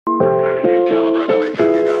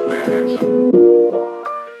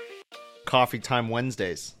Coffee Time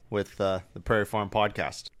Wednesdays with the Prairie Farm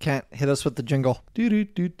Podcast. Can't hit us with the jingle.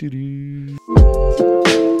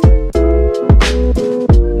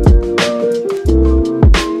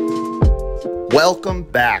 Welcome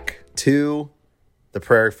back to the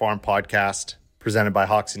Prairie Farm Podcast, presented by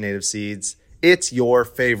Hoxie Native Seeds. It's your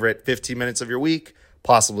favorite 15 minutes of your week,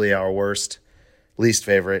 possibly our worst, least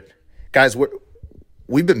favorite. Guys,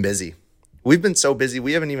 we've been busy. We've been so busy.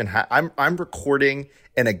 We haven't even had. I'm recording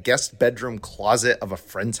in a guest bedroom closet of a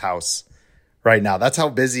friend's house right now. That's how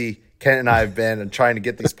busy Ken and I have been and trying to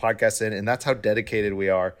get these podcasts in, and that's how dedicated we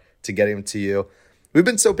are to getting them to you. We've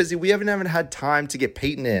been so busy. We haven't even had time to get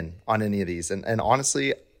Peyton in on any of these, and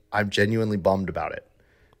honestly, I'm genuinely bummed about it.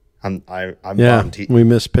 I'm bummed. We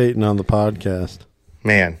miss Peyton on the podcast,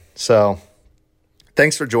 man. So,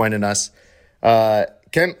 thanks for joining us,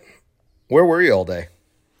 Ken. Where were you all day?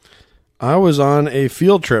 I was on a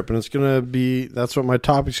field trip, and that's what my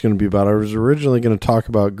topic's going to be about. I was originally going to talk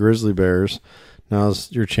about grizzly bears.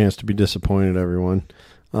 Now's your chance to be disappointed, everyone.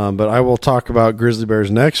 But I will talk about grizzly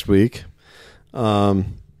bears next week. But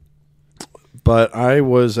I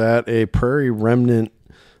was at a Prairie Remnant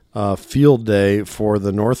field day for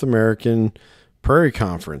the North American Prairie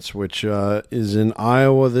Conference, which is in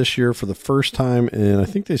Iowa this year for the first time in, I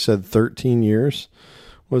think they said 13 years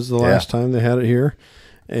was the last time they had it here.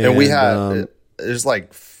 And we had, there's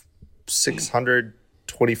like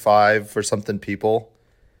 625 or something people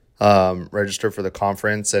registered for the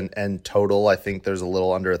conference, and total, I think there's a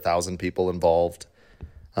little under 1,000 people involved.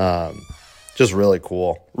 Just really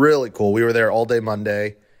cool. Really cool. We were there all day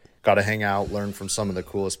Monday, got to hang out, learn from some of the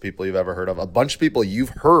coolest people you've ever heard of. A bunch of people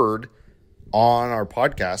you've heard on our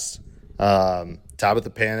podcast. Tabitha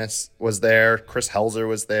Panis was there. Chris Helzer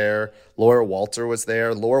was there. Laura Walter was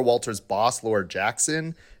there. Laura Walter's boss, Laura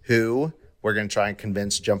Jackson, who we're going to try and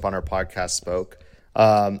convince to jump on our podcast, spoke.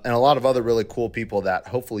 And a lot of other really cool people that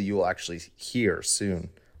hopefully you will actually hear soon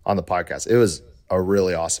on the podcast. It was a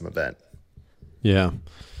really awesome event. Yeah.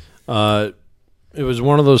 It was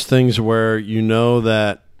one of those things where you know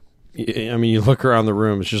that, I mean, you look around the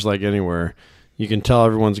room, it's just like anywhere. You can tell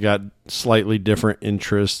everyone's got slightly different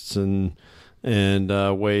interests and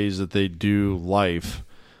ways that they do life,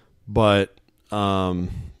 but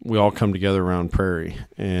we all come together around Prairie,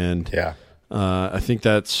 and I think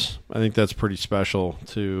that's pretty special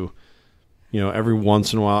to, every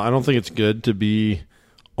once in a while. I don't think it's good to be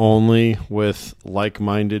only with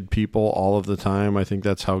like-minded people all of the time. I think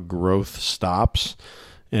that's how growth stops,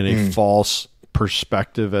 and a false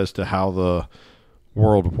perspective as to how the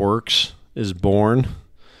world works is born,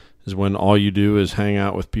 is when all you do is hang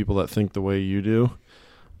out with people that think the way you do.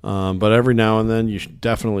 But every now and then you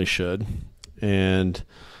definitely should. And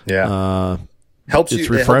helps it's you.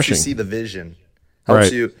 refreshing. It helps you see the vision.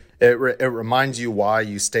 Helps you. It reminds you why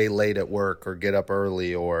you stay late at work or get up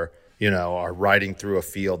early, or are riding through a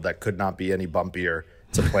field that could not be any bumpier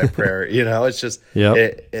to plant Prairie. It's just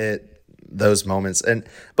those moments.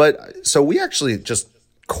 But so we actually just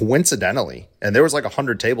coincidentally, and there was like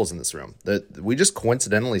 100 tables in this room, that we just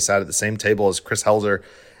coincidentally sat at the same table as Chris Helzer,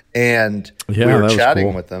 and we were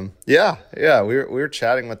chatting with them. We were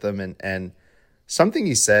chatting with them, and something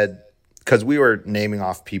he said, because we were naming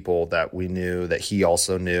off people that we knew that he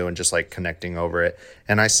also knew, and just like connecting over it.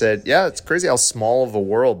 And I said, it's crazy how small of a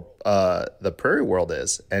world the Prairie world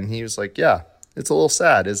is. And he was like, it's a little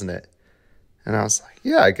sad, isn't it? And I was like,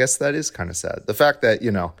 I guess that is kind of sad. The fact that,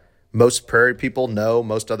 most Prairie people know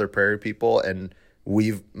most other Prairie people, and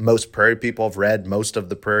most Prairie people have read most of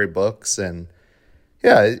the Prairie books. And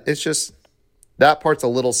it's just, that part's a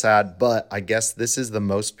little sad, but I guess this is the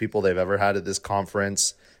most people they've ever had at this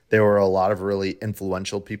conference. There were a lot of really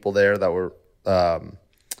influential people there that were,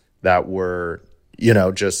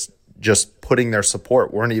 just putting their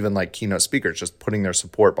support, weren't even like keynote speakers, just putting their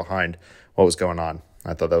support behind what was going on.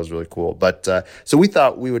 I thought that was really cool. But so we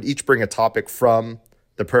thought we would each bring a topic from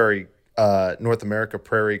the Prairie, North America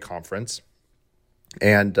Prairie Conference.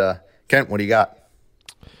 And Kent, what do you got?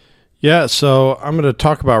 Yeah, so I'm going to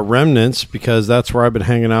talk about Remnants because that's where I've been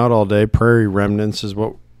hanging out all day. Prairie Remnants is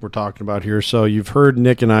what we're talking about here. So you've heard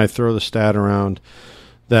Nick and I throw the stat around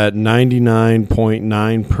that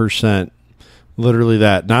 99.9%, literally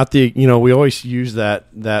that, not the, we always use that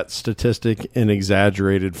statistic in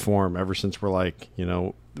exaggerated form ever since we're like,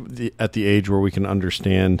 at the age where we can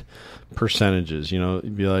understand percentages.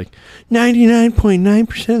 You'd be like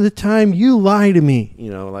 99.9% of the time you lie to me,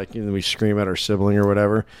 we scream at our sibling or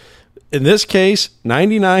whatever. In this case,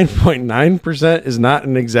 99.9% is not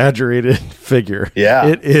an exaggerated figure. Yeah.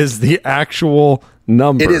 It is the actual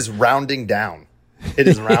number. It is rounding down. It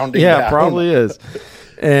is rounding down. Yeah, it probably is.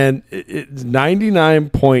 And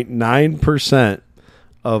 99.9%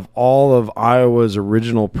 of all of Iowa's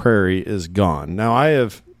original prairie is gone. Now, I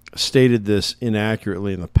have stated this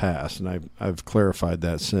inaccurately in the past, and I've clarified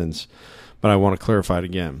that since, but I want to clarify it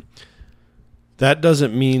again. That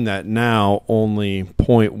doesn't mean that now only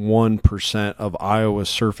 0.1% of Iowa's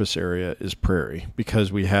surface area is prairie,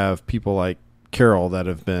 because we have people like Carol that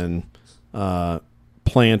have been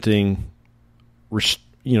planting,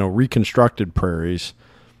 reconstructed prairies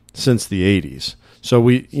since the 80s. So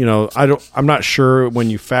I'm not sure when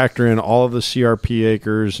you factor in all of the CRP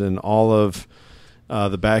acres and all of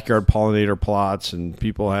the backyard pollinator plots, and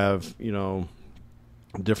people have,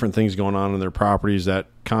 different things going on in their properties that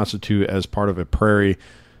constitute as part of a prairie,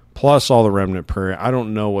 plus all the remnant prairie. I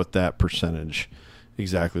don't know what that percentage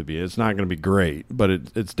exactly would be. It's not going to be great, but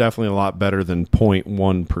it's definitely a lot better than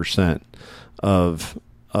 0.1% of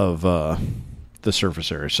the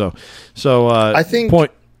surface area. So I think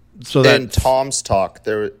in Tom's talk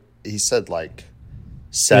there, he said like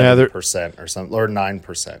 7% or something, or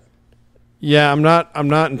 9%. Yeah, I'm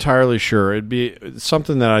not entirely sure. It'd be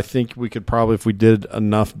something that I think we could probably, if we did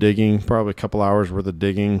enough digging, probably a couple hours worth of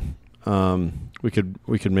digging, we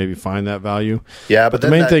could maybe find that value. Yeah, but the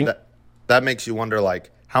main thing that makes you wonder, like,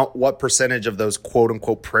 what percentage of those quote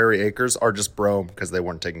unquote prairie acres are just brome because they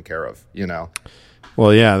weren't taken care of,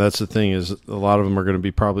 Well, yeah, that's the thing, is a lot of them are going to be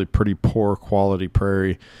probably pretty poor quality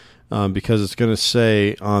prairie, because it's going to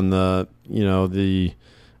say on the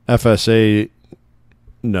FSA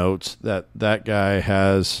notes that guy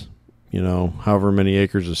has, however many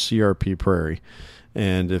acres of CRP prairie.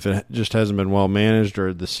 And if it just hasn't been well managed,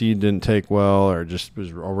 or the seed didn't take well, or just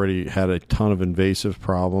was already had a ton of invasive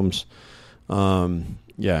problems,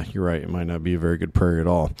 yeah, you're right. It might not be a very good prairie at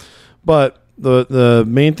all. But the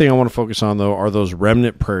main thing I want to focus on, though, are those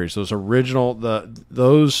remnant prairies, those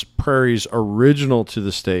prairies original to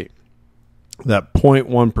the state. That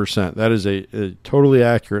 0.1%, that is a totally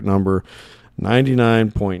accurate number.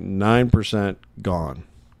 99.9% gone.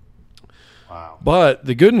 Wow. But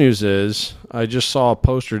the good news is, I just saw a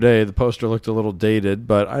poster today. The poster looked a little dated,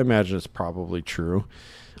 but I imagine it's probably true.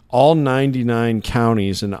 All 99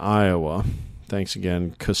 counties in Iowa, thanks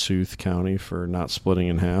again, Kossuth County, for not splitting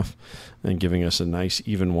in half and giving us a nice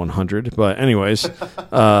even 100. But anyways,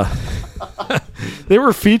 they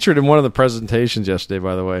were featured in one of the presentations yesterday,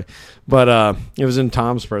 by the way. But it was in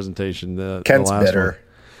Tom's presentation. Kent's the last better. One.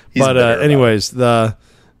 But anyways, the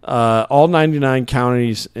all 99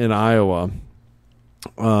 counties in Iowa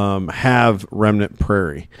have remnant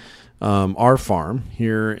prairie. Our farm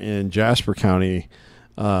here in Jasper County,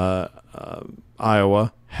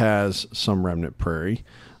 Iowa, has some remnant prairie.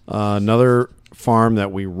 Another farm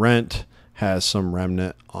that we rent has some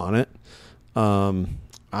remnant on it. I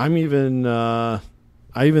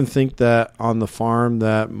even think that on the farm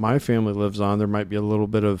that my family lives on, there might be a little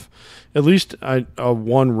bit of, at least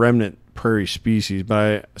one remnant prairie species, but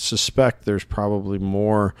I suspect there's probably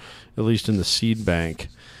more, at least in the seed bank.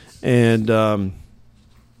 And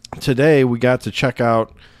today we got to check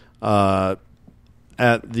out at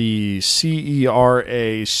the Sierra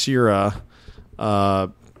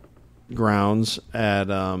grounds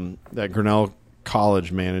that Grinnell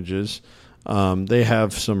College manages. They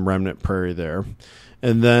have some remnant prairie there.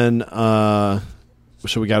 And then,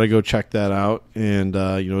 so we got to go check that out. And,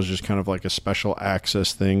 it was just kind of like a special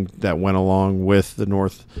access thing that went along with the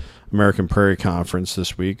North American Prairie Conference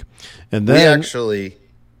this week. And then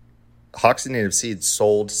Hoxie Native Seeds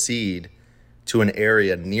sold seed to an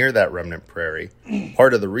area near that remnant prairie.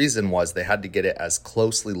 Part of the reason was they had to get it as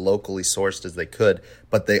closely locally sourced as they could,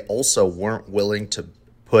 but they also weren't willing to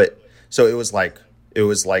so it was like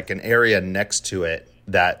an area next to it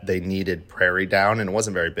that they needed prairie down, and it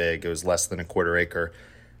wasn't very big. It was less than a quarter acre,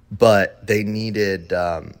 but they needed,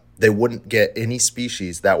 they wouldn't get any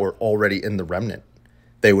species that were already in the remnant.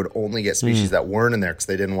 They would only get species that weren't in there because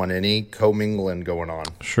they didn't want any commingling going on.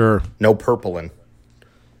 Sure. No purpling.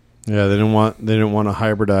 Yeah, they didn't want to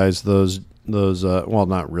hybridize those well,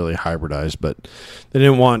 not really hybridize, but they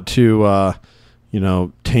didn't want to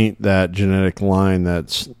taint that genetic line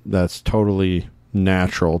that's totally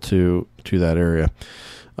natural to that area.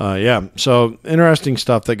 So interesting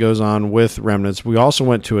stuff that goes on with remnants. We also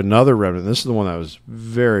went to another remnant. This is the one that was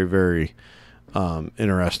very, very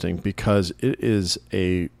interesting because it is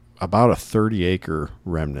about a 30-acre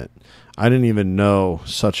remnant. I didn't even know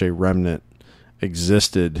such a remnant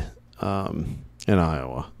existed in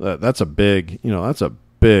Iowa. That's a big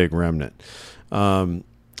remnant.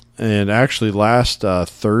 And actually, last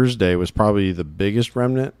Thursday was probably the biggest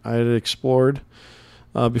remnant I had explored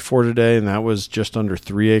before today, and that was just under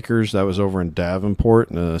 3 acres. That was over in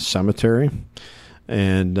Davenport in a cemetery.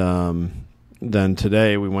 And then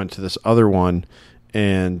today we went to this other one,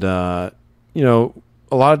 and a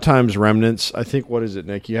lot of times remnants, I think, what is it,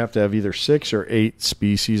 Nick? You have to have either 6 or 8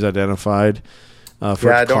 species identified for it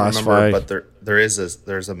to I don't classify. remember, but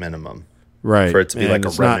there's a minimum, right, for it to be like a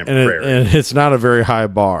remnant prairie. And it's not a very high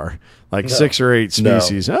bar, like 6 or 8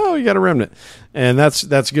 species. No. Oh, you got a remnant, and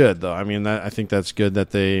that's good though. I mean, I think that's good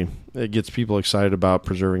that it gets people excited about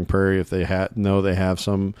preserving prairie if they know they have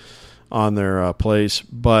some on their place.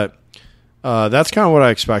 But that's kind of what I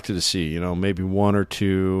expected to see. Maybe 1 or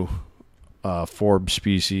 2 forb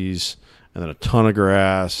species, and then a ton of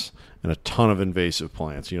grass and a ton of invasive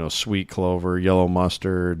plants. Sweet clover, yellow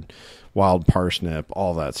mustard, wild parsnip,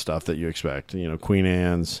 all that stuff that you expect. Queen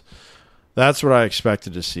Anne's. That's what I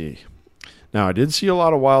expected to see. Now, I did see a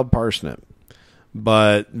lot of wild parsnip,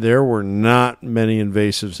 but there were not many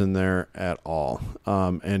invasives in there at all,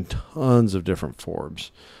 and tons of different forbs.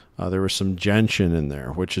 There was some gentian in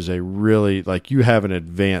there, which is a really, you have an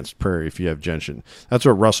advanced prairie if you have gentian. That's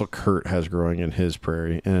what Russell Kurt has growing in his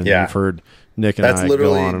prairie. And you've heard Nick and I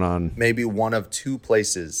go on and on. Maybe one of 2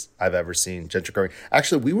 places I've ever seen gentian growing.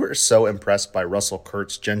 Actually, we were so impressed by Russell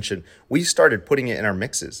Kurt's gentian, we started putting it in our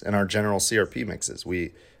mixes, in our general CRP mixes.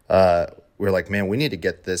 We were like, man, we need to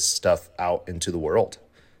get this stuff out into the world.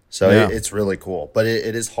 So it's really cool. But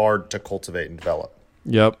it is hard to cultivate and develop.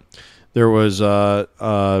 Yep. There was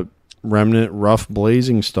remnant rough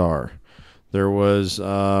blazing star. There was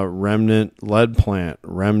remnant lead plant,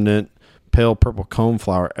 remnant pale purple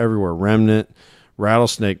coneflower everywhere, remnant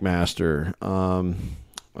rattlesnake master.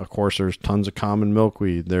 Of course, there's tons of common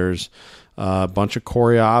milkweed. There's a bunch of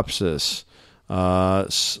coreopsis,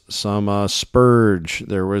 some spurge.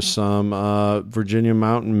 There was some Virginia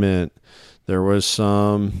mountain mint. There was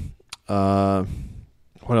some, what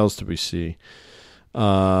else did we see?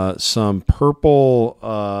 Some purple,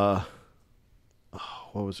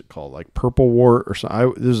 what was it called? Like purple wart or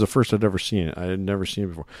something. This is the first I'd ever seen it. I had never seen it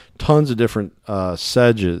before. Tons of different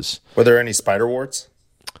sedges. Were there any spiderworts?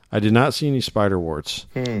 I did not see any spiderworts.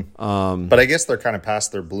 But I guess they're kind of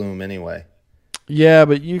past their bloom anyway. Yeah,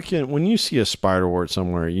 but when you see a spiderwort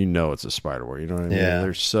somewhere, it's a spiderwort. You know what I mean? Yeah.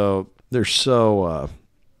 They're so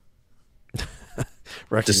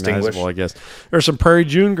recognizable, I guess. There's some prairie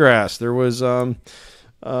June grass. There was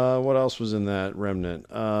what else was in that remnant?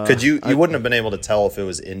 You wouldn't have been able to tell if it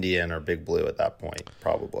was Indian or Big Blue at that point,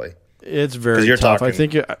 probably. It's very tough. I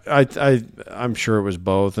think I'm sure it was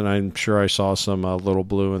both, and I'm sure I saw some little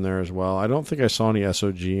blue in there as well. I don't think I saw any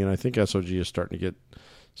SOG, and I think SOG is starting to get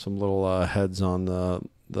some little heads on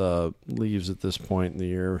the leaves at this point in the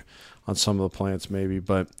year on some of the plants, maybe.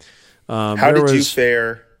 But how did you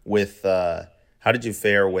fare with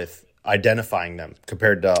identifying them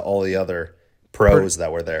compared to all the other pros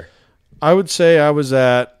that were there? I would say I was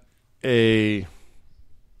at if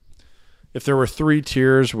there were 3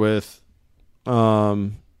 tiers, with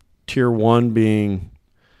tier 1 being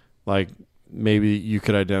like maybe you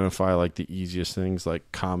could identify like the easiest things like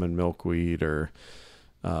common milkweed or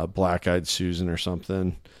black-eyed Susan or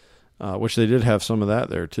something, which they did have some of that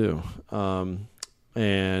there too.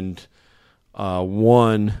 And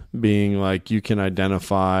 1 being like you can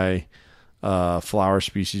identify flower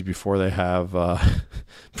species before they have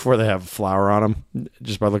flower on them,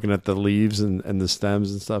 just by looking at the leaves and the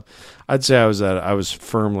stems and stuff. I'd say I was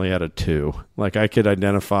firmly at a 2. Like I could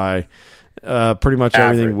identify pretty much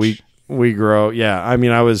everything we grow. Yeah, I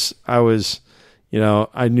mean I was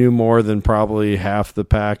I knew more than probably half the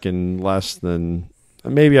pack and less than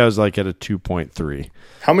maybe I was like at a 2.3.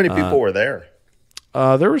 How many people were there?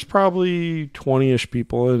 There was probably 20-ish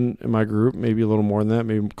people in my group, maybe a little more than that,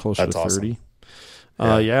 maybe closer to 30.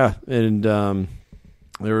 Awesome. And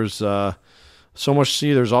there was so much to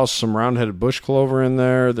see. There's also some round-headed bush clover in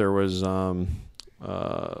there. There was what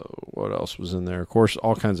else was in there? Of course,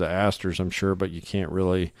 all kinds of asters, I'm sure, but you can't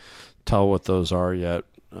really tell what those are yet.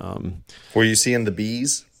 Were you seeing the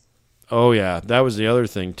bees? Oh yeah, that was the other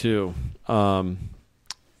thing too.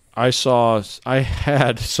 I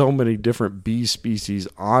had so many different bee species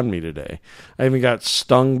on me today. I even got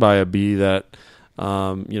stung by a bee that,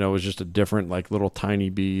 was just a different, like little tiny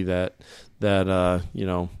bee that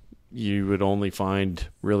you would only find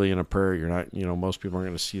really in a prairie. You're not, most people aren't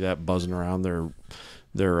going to see that buzzing around their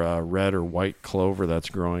red or white clover that's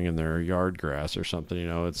growing in their yard grass or something.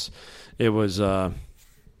 It was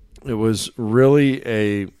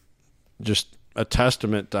really just a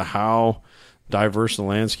testament to how diverse the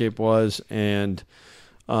landscape was, and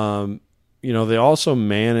they also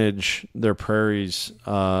manage their prairies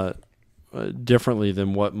differently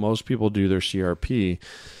than what most people do their CRP,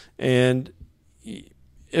 and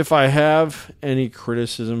if I have any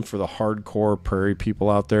criticism for the hardcore prairie people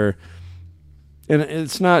out there, and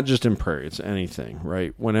it's not just in prairie, it's anything,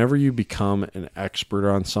 right? Whenever you become an expert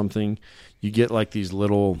on something, you get like these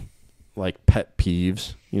little like pet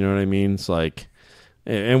peeves. You know what I mean? It's like,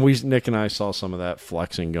 and Nick and I saw some of that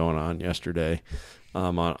flexing going on yesterday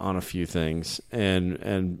on a few things,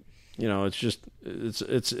 and you know, it's just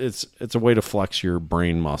it's a way to flex your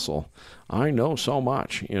brain muscle. I know so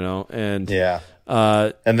much, you know, and yeah.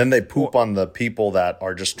 And then they poop on the people that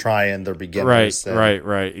are just trying, their beginners.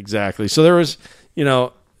 Right, exactly. So there was, you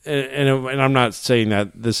know, and I'm not saying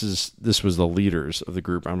that this was the leaders of the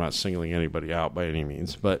group. I'm not singling anybody out by any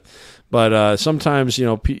means, but sometimes, you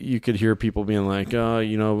know, you could hear people being like,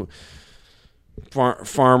 you know,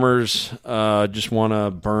 farmers just want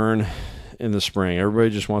to burn in the spring. Everybody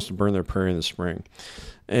just wants to burn their prairie in the spring,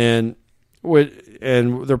 and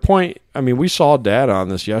their point. I mean, we saw data on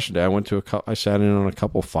this yesterday. I sat in on a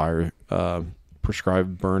couple fire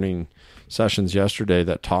prescribed burning sessions yesterday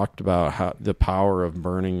that talked about how the power of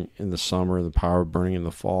burning in the summer, the power of burning in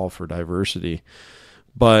the fall for diversity.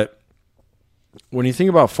 But when you think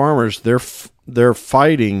about farmers, they're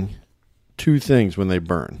fighting two things when they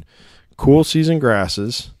burn. Cool season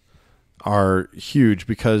grasses are huge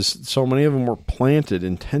because so many of them were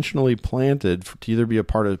intentionally planted to either be a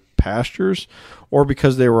part of pastures or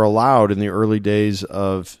because they were allowed in the early days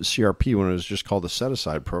of CRP when it was just called the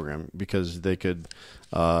set-aside program, because they could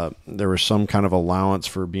there was some kind of allowance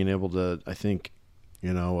for being able to, I think,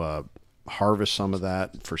 you know, harvest some of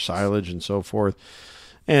that for silage and so forth.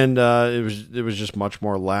 And it was just much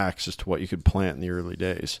more lax as to what you could plant in the early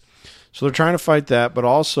days. So they're trying to fight that, but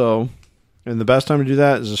also, and the best time to do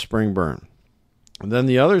that is a spring burn. And then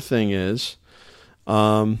the other thing is,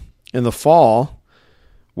 in the fall,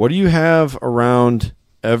 what do you have around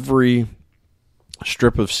every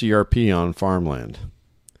strip of CRP on farmland?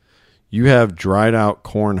 You have dried out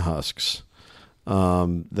corn husks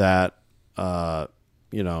that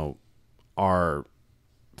you know, are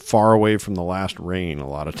far away from the last rain a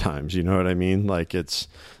lot of times. You know what I mean? Like it's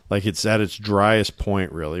at its driest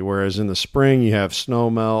point, really. Whereas in the spring you have snow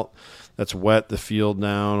melt that's wet the field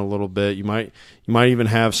down a little bit. You might even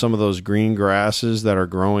have some of those green grasses that are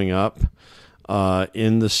growing up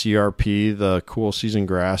in the CRP, the cool season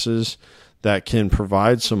grasses, that can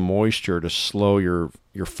provide some moisture to slow your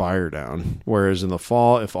fire down. Whereas in the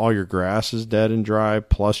fall, if all your grass is dead and dry,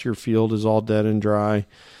 plus your field is all dead and dry,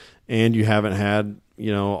 and you haven't had,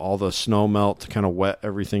 you know, all the snow melt to kind of wet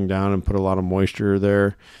everything down and put a lot of moisture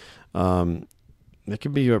there, it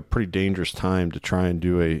can be a pretty dangerous time to try and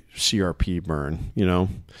do a CRP burn, you know,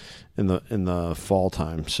 in the fall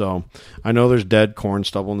time. So I know there's dead corn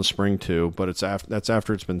stubble in the spring too, but that's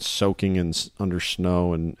after it's been soaking under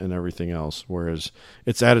snow and everything else. Whereas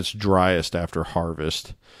it's at its driest after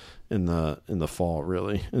harvest in the fall,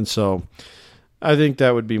 really. And so I think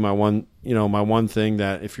that would be my one thing,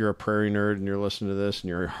 that if you're a prairie nerd and you're listening to this and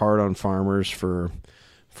you're hard on farmers for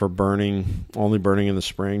only burning in the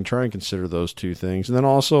spring, try and consider those two things. And then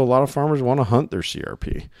also, a lot of farmers want to hunt their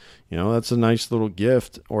CRP. You know, that's a nice little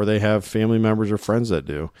gift, or they have family members or friends that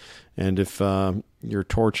do. And if you're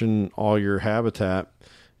torching all your habitat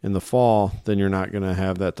in the fall, then you're not going to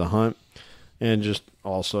have that to hunt. And just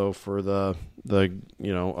also for the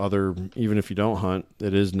you know, other, even if you don't hunt,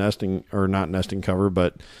 it is nesting, or not nesting cover,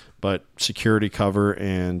 but security cover,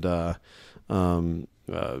 and you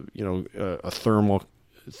know, a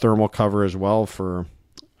thermal cover as well for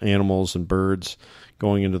animals and birds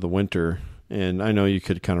going into the winter. And I know you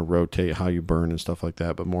could kind of rotate how you burn and stuff like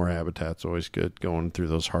that, but more habitat's always good going through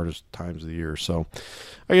those hardest times of the year. So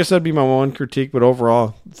I guess that'd be my one critique, but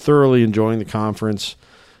overall, thoroughly enjoying the conference.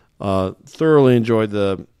 Thoroughly enjoyed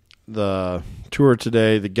the tour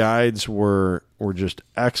today. The guides were just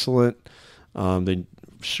excellent. They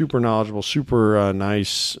super knowledgeable, super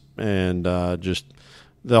nice, and just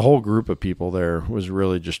the whole group of people there was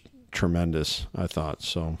really just tremendous, I thought.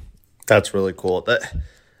 So that's really cool.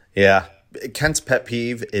 Yeah. Kent's pet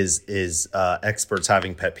peeve is experts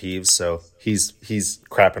having pet peeves. So he's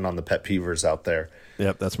crapping on the pet peevers out there.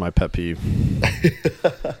 Yep, that's my pet peeve.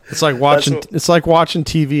 It's like watching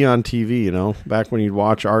TV on TV. You know, back when you'd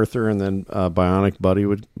watch Arthur and then Bionic Bunny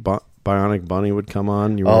would come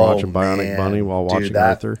on. You were watching Bionic Bunny while watching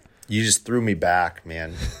Arthur. You just threw me back,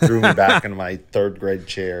 man. Threw me back into my third grade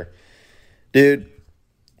chair, dude.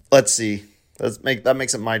 Let's see. That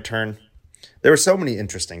makes it my turn. There were so many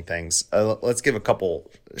interesting things. Let's give a couple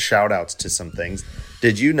shout outs to some things.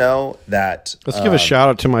 Did you know that? Let's give a shout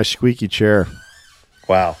out to my squeaky chair.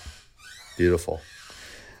 Wow. Beautiful.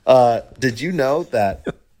 Did you know that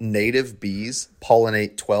native bees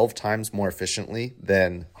pollinate 12 times more efficiently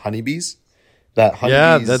than honeybees. That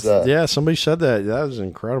honeybees, somebody said that. That was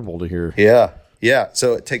incredible to hear. Yeah.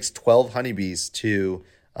 So it takes 12 honeybees to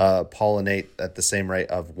pollinate at the same rate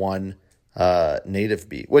of one native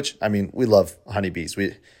bee, which, I mean, we love honeybees.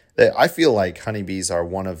 I feel like honeybees are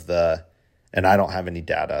one of the, and I don't have any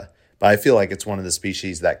data, but I feel like it's one of the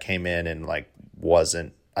species that came in and like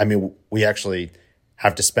wasn't, I mean, we actually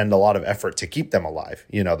have to spend a lot of effort to keep them alive.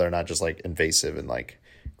 You know, they're not just like invasive and like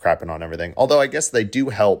crapping on everything. Although I guess they do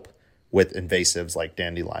help with invasives like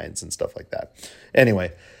dandelions and stuff like that.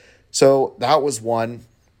 Anyway, so that was one.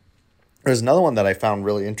 There's another one that I found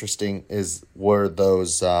really interesting were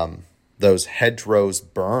those hedgerows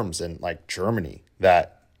berms in like Germany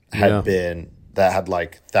that had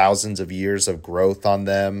like thousands of years of growth on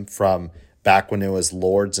them from back when it was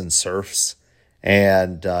lords and serfs,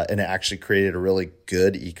 and it actually created a really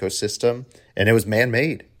good ecosystem, and it was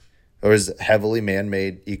man-made. It was a heavily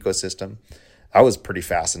man-made ecosystem. That was pretty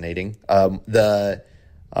fascinating. One of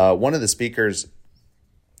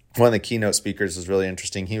the keynote speakers was really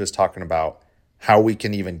interesting. He was talking about how we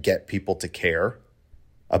can even get people to care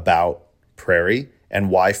about prairie and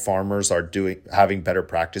why farmers are having better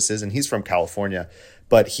practices. And he's from California,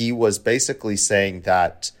 but he was basically saying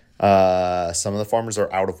that some of the farmers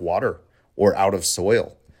are out of water or out of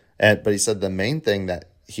soil. But he said the main thing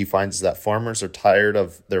that he finds is that farmers are tired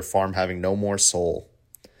of their farm having no more soul.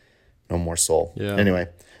 No more soul. Yeah. Anyway,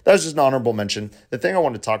 that was just an honorable mention. The thing I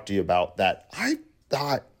want to talk to you about that I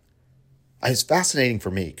thought is fascinating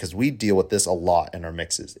for me, because we deal with this a lot in our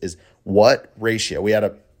mixes, is what ratio. We had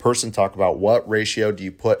a person talk about what ratio do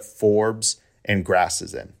you put forbs and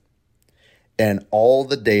grasses in. And all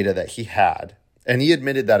the data that he had, and he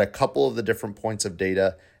admitted that a couple of the different points of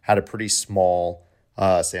data had a pretty small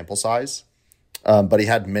sample size, but he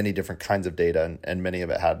had many different kinds of data, and many of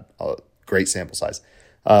it had a great sample size.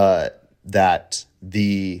 That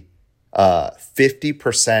the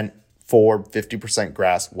 50% forb, 50%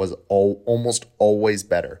 grass was almost always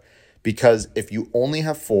better, because if you only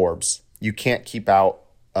have forbs, you can't keep out.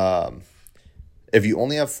 If you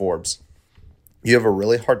only have forbs, you have a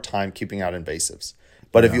really hard time keeping out invasives.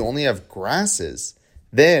 But if you only have grasses,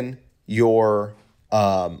 then your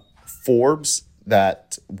forbs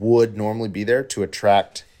that would normally be there to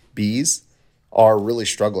attract bees are really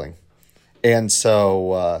struggling. And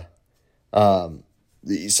so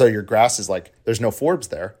your grass is like, there's no forbs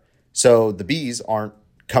there. So the bees aren't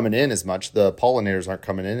coming in as much. The pollinators aren't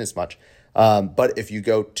coming in as much. But if you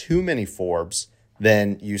go too many forbs,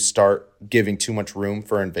 then you start giving too much room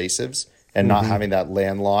for invasives and not having that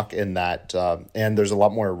landlock, and that, and there's a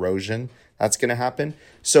lot more erosion that's going to happen.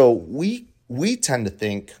 So we tend to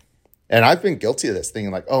think, and I've been guilty of this,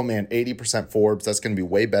 thinking like, oh man, 80% forbs, that's going to be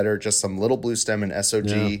way better. Just some little blue stem and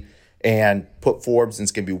SOG and put forbs, and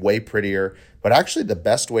it's going to be way prettier. But actually the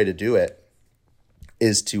best way to do it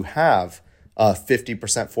is to have 50%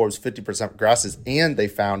 forbs, 50% grasses. And they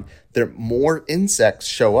found that more insects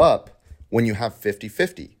show up when you have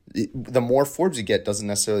 50-50. The more forbs you get doesn't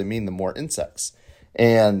necessarily mean the more insects.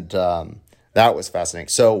 And that was fascinating.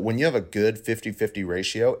 So when you have a good 50-50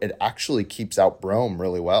 ratio, it actually keeps out brome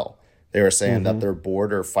really well. They were saying that their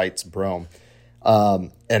border fights brome.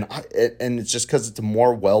 And it's just because it's a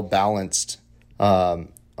more well-balanced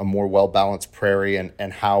prairie,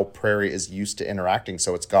 and how prairie is used to interacting.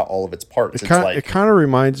 So it's got all of its parts. It kind of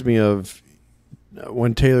reminds me of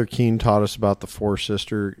when Taylor Keene taught us about the four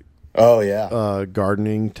sister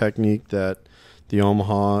gardening technique that the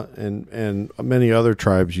Omaha and many other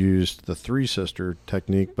tribes used, the three sister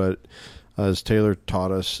technique. But as Taylor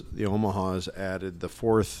taught us, the Omaha has added the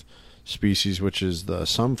fourth species, which is the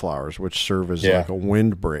sunflowers, which serve as like a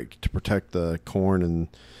windbreak to protect the corn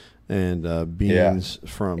and beans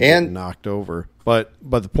from getting knocked over. But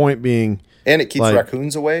the point being, and it keeps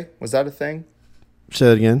raccoons away. Was that a thing? Say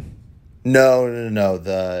that again. No.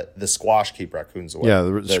 The squash keep raccoons away. Yeah,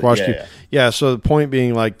 the squash keep. Yeah. So the point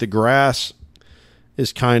being, like, the grass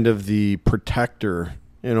is kind of the protector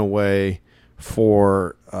in a way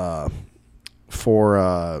for the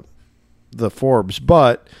forbs,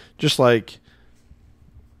 but just like,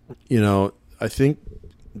 I think,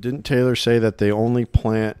 didn't Taylor say that they only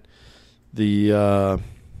plant the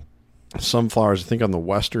sunflowers, I think, on the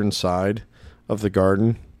western side of the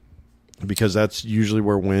garden, because that's usually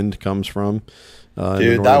where wind comes from.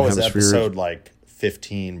 Dude, that was episode like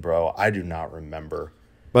 15, bro. I do not remember.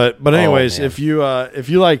 But anyways, if you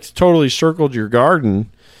like totally circled your garden,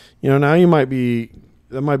 now that might be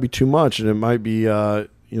too much, and it might be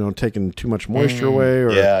taking too much moisture away,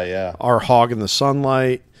 or hogging the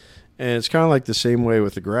sunlight. And it's kind of like the same way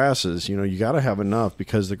with the grasses. You know, you got to have enough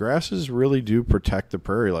because the grasses really do protect the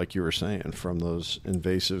prairie, like you were saying, from those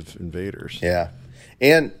invasive invaders. Yeah.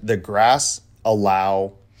 And the grass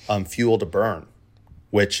allow fuel to burn,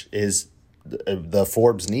 which is the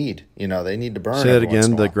Forbes need. You know, they need to burn. Say that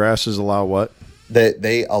again. The grasses allow what?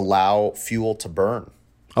 They allow fuel to burn.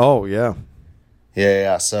 Oh, yeah.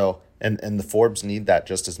 Yeah. So, and the Forbes need that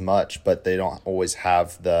just as much, but they don't always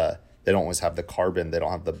have the carbon. They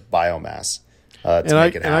don't have the biomass to make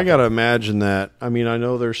it happen. And I got to imagine that. I mean, I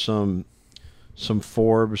know there's some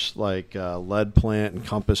Forbes like lead plant and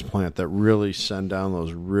compass plant that really send down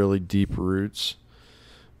those really deep roots,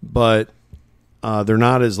 but they're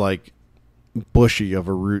not as like bushy of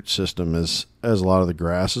a root system as a lot of the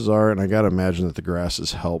grasses are. And I got to imagine that the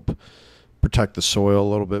grasses help protect the soil a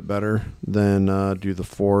little bit better than do the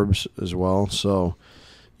Forbes as well. So,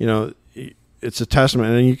 you know, it's a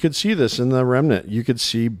testament. And you could see this in the remnant. You could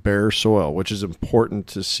see bare soil, which is important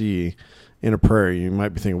to see in a prairie. You might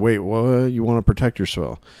be thinking, wait, well, you want to protect your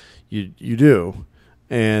soil. You do.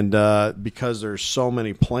 And because there's so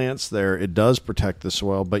many plants there, it does protect the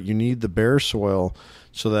soil, but you need the bare soil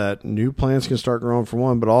so that new plants can start growing for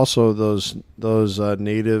one, but also those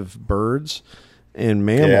native birds and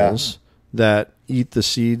mammals that eat the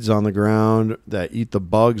seeds on the ground, that eat the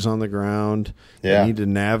bugs on the ground. They need to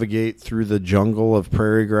navigate through the jungle of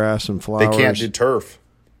prairie grass and flowers. They can't do turf.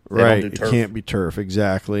 Right, it can't be turf,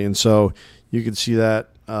 exactly. And so you can see that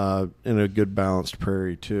in a good balanced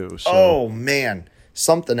prairie too. So. Oh, man.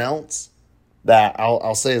 Something else that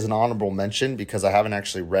I'll say as an honorable mention, because I haven't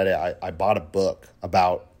actually read it. I bought a book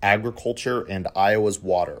about agriculture and Iowa's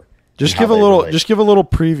water. Just give a little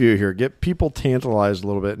preview here. Get people tantalized a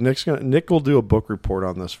little bit. Nick will do a book report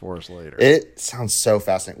on this for us later. It sounds so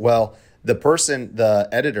fascinating. Well, the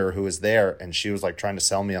editor who was there, and she was like trying to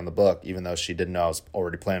sell me on the book, even though she didn't know I was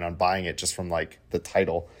already planning on buying it just from like the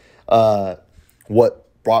title.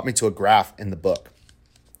 What brought me to a graph in the book,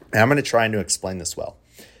 and I'm going to try and explain this well.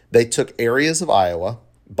 They took areas of Iowa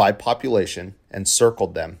by population and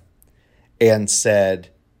circled them and said,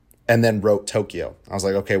 and then wrote Tokyo. I was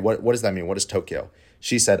like, okay, what does that mean? What is Tokyo?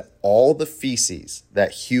 She said all the feces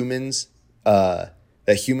that humans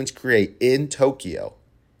create in Tokyo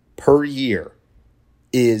per year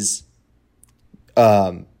is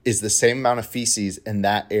the same amount of feces in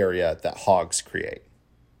that area that hogs create.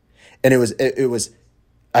 And it was,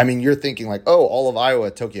 I mean, you're thinking like, oh, all of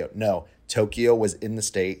Iowa, Tokyo. No, Tokyo was in the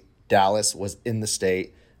state. Dallas was in the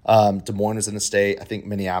state. Des Moines was in the state. I think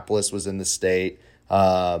Minneapolis was in the state.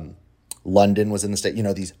 London was in the state. You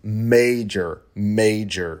know, these major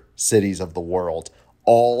cities of the world.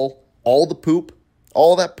 All the poop,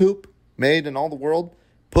 all that poop made in all the world,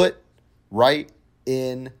 put right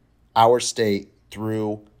in our state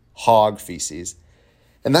through hog feces.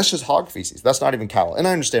 And that's just hog feces. That's not even cattle. And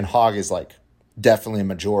I understand hog is like definitely a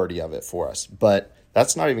majority of it for us, but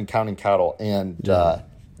that's not even counting cattle. And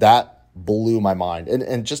that blew my mind.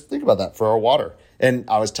 And just think about that for our water. And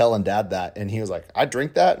I was telling Dad that, and he was like, I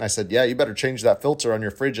drink that? And I said, yeah, you better change that filter on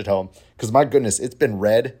your fridge at home. Because my goodness, it's been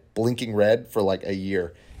red, blinking red for like a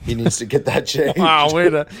year. He needs to get that changed. Wow, way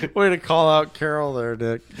to call out Carol there,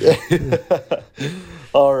 Dick.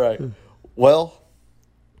 All right. Well,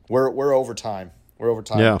 we're over time. We're over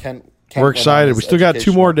time. Yeah. Ken we're excited. We still got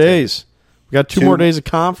 2 more days. We got 2 more days of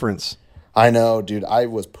conference. I know, dude. I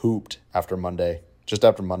was pooped after Monday. Just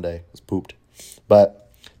after Monday, I was pooped.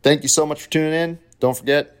 But thank you so much for tuning in. Don't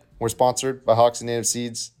forget, we're sponsored by Hoxie Native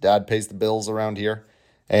Seeds. Dad pays the bills around here.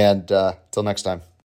 And till next time.